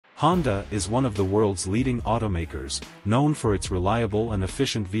Honda is one of the world's leading automakers, known for its reliable and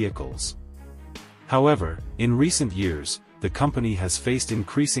efficient vehicles. However, in recent years, the company has faced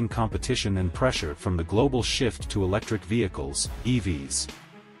increasing competition and pressure from the global shift to electric vehicles, EVs.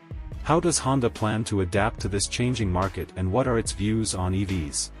 How does Honda plan to adapt to this changing market and what are its views on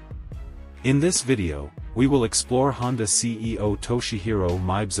EVs? In this video, we will explore Honda CEO Toshihiro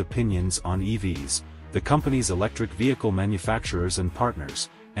Mibe's opinions on EVs, the company's electric vehicle manufacturers and partners,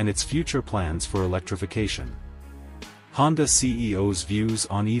 and its future plans for electrification. Honda CEO's views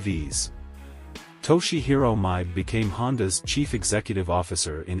on EVs. Toshihiro Mibe became Honda's chief executive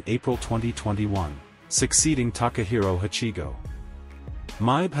officer in April 2021, succeeding Takahiro Hachigo.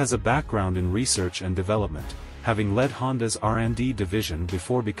 Mibe has a background in research and development, having led Honda's R&D division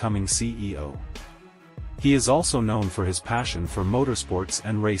before becoming CEO. He is also known for his passion for motorsports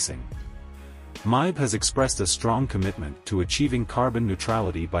and racing. Mibe has expressed a strong commitment to achieving carbon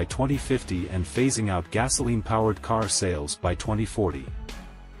neutrality by 2050 and phasing out gasoline-powered car sales by 2040.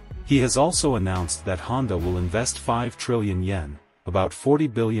 He has also announced that Honda will invest 5 trillion yen, about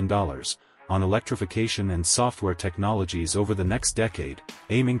 $40 billion, on electrification and software technologies over the next decade,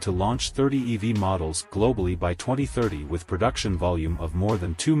 aiming to launch 30 EV models globally by 2030 with production volume of more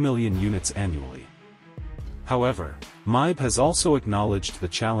than 2 million units annually. However, Mibe has also acknowledged the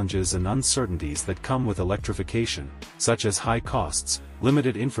challenges and uncertainties that come with electrification, such as high costs,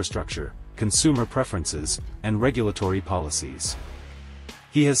 limited infrastructure, consumer preferences, and regulatory policies.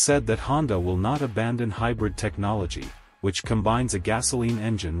 He has said that Honda will not abandon hybrid technology, which combines a gasoline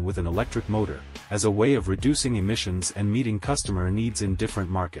engine with an electric motor, as a way of reducing emissions and meeting customer needs in different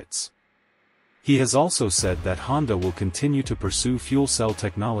markets. He has also said that Honda will continue to pursue fuel cell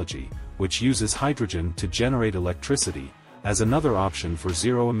technology, which uses hydrogen to generate electricity, as another option for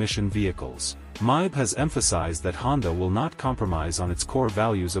zero-emission vehicles. Mibe has emphasized that Honda will not compromise on its core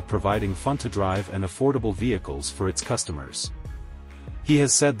values of providing fun-to-drive and affordable vehicles for its customers. He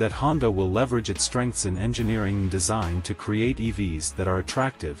has said that Honda will leverage its strengths in engineering and design to create EVs that are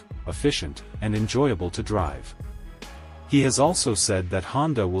attractive, efficient, and enjoyable to drive. He has also said that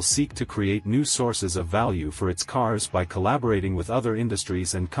Honda will seek to create new sources of value for its cars by collaborating with other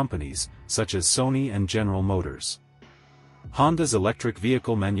industries and companies, such as Sony and General Motors. Honda's electric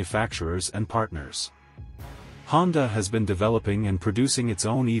vehicle manufacturers and partners. Honda has been developing and producing its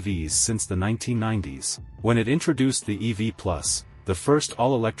own EVs since the 1990s, when it introduced the EV+, the first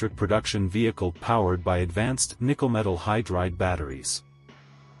all-electric production vehicle powered by advanced nickel-metal hydride batteries.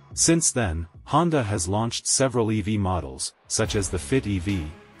 Since then, Honda has launched several EV models, such as the Fit EV,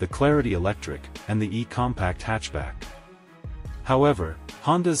 the Clarity Electric, and the e-Compact hatchback. However,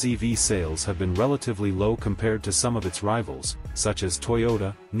 Honda's EV sales have been relatively low compared to some of its rivals, such as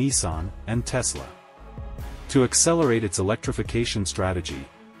Toyota, Nissan, and Tesla. To accelerate its electrification strategy,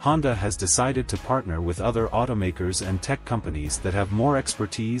 Honda has decided to partner with other automakers and tech companies that have more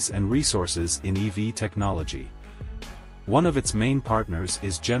expertise and resources in EV technology. One of its main partners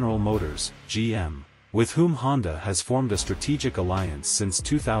is General Motors, GM, with whom Honda has formed a strategic alliance since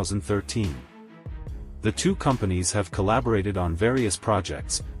 2013. The two companies have collaborated on various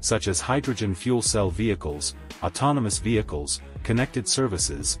projects, such as hydrogen fuel cell vehicles, autonomous vehicles, connected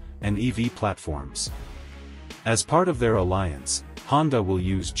services, and EV platforms. As part of their alliance, Honda will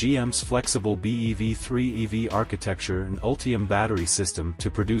use GM's flexible BEV3 EV architecture and Ultium battery system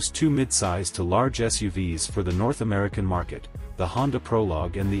to produce two mid-size to large SUVs for the North American market, the Honda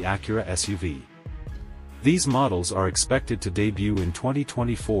Prologue and the Acura SUV. These models are expected to debut in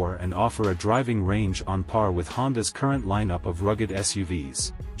 2024 and offer a driving range on par with Honda's current lineup of rugged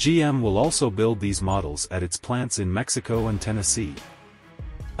SUVs. GM will also build these models at its plants in Mexico and Tennessee.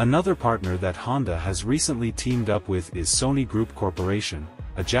 Another partner that Honda has recently teamed up with is Sony Group Corporation,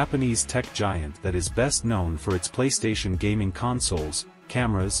 a Japanese tech giant that is best known for its PlayStation gaming consoles,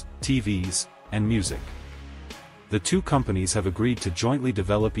 cameras, TVs, and music. The two companies have agreed to jointly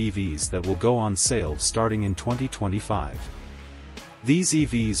develop EVs that will go on sale starting in 2025. These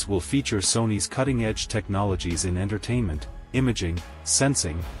EVs will feature Sony's cutting-edge technologies in entertainment, imaging,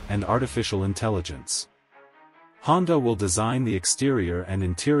 sensing, and artificial intelligence. Honda will design the exterior and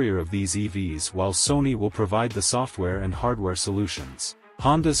interior of these EVs while Sony will provide the software and hardware solutions.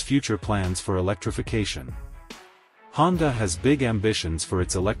 Honda's future plans for electrification. Honda has big ambitions for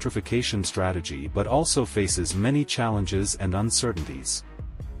its electrification strategy but also faces many challenges and uncertainties.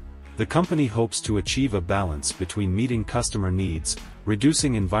 The company hopes to achieve a balance between meeting customer needs,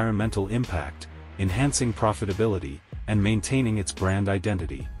 reducing environmental impact, enhancing profitability, and maintaining its brand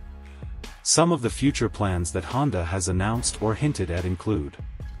identity. Some of the future plans that Honda has announced or hinted at include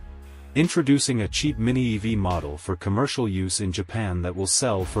introducing a cheap mini EV model for commercial use in Japan that will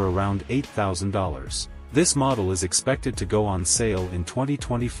sell for around $8,000. This model is expected to go on sale in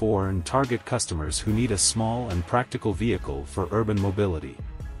 2024 and target customers who need a small and practical vehicle for urban mobility.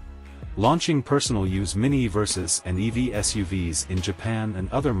 Launching personal use mini Versys and EV SUVs in Japan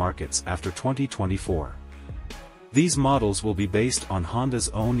and other markets after 2024. These models will be based on Honda's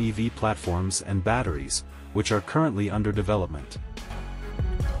own EV platforms and batteries, which are currently under development.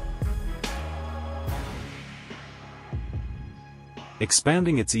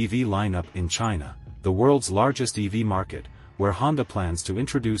 Expanding its EV lineup in China, the world's largest EV market, where Honda plans to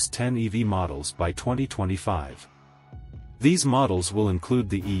introduce 10 EV models by 2025. These models will include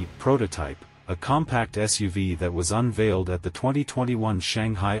the E-Prototype, a compact SUV that was unveiled at the 2021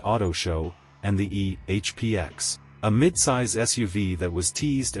 Shanghai Auto Show, and the E-HPX, a mid-size SUV that was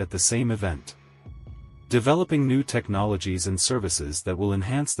teased at the same event. Developing new technologies and services that will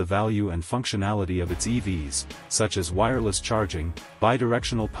enhance the value and functionality of its EVs, such as wireless charging,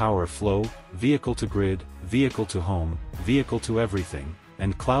 bidirectional power flow, vehicle-to-grid, vehicle-to-home, vehicle-to-everything,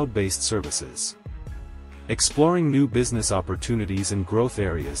 and cloud-based services. Exploring new business opportunities and growth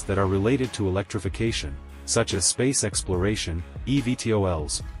areas that are related to electrification, such as space exploration,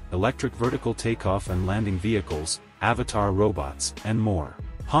 eVTOLs, electric vertical takeoff and landing vehicles, avatar robots, and more.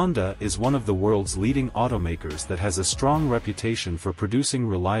 Honda is one of the world's leading automakers that has a strong reputation for producing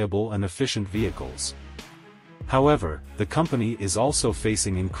reliable and efficient vehicles. However, the company is also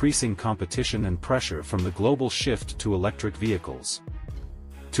facing increasing competition and pressure from the global shift to electric vehicles.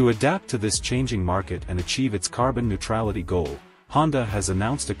 To adapt to this changing market and achieve its carbon neutrality goal, Honda has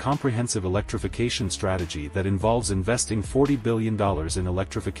announced a comprehensive electrification strategy that involves investing $40 billion in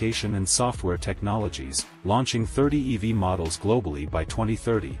electrification and software technologies, launching 30 EV models globally by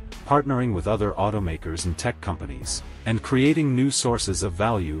 2030, partnering with other automakers and tech companies, and creating new sources of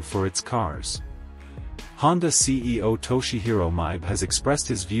value for its cars. Honda CEO Toshihiro Mibe has expressed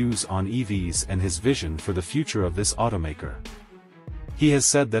his views on EVs and his vision for the future of this automaker. He has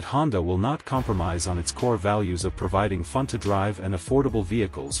said that Honda will not compromise on its core values of providing fun-to-drive and affordable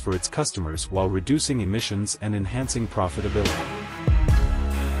vehicles for its customers while reducing emissions and enhancing profitability.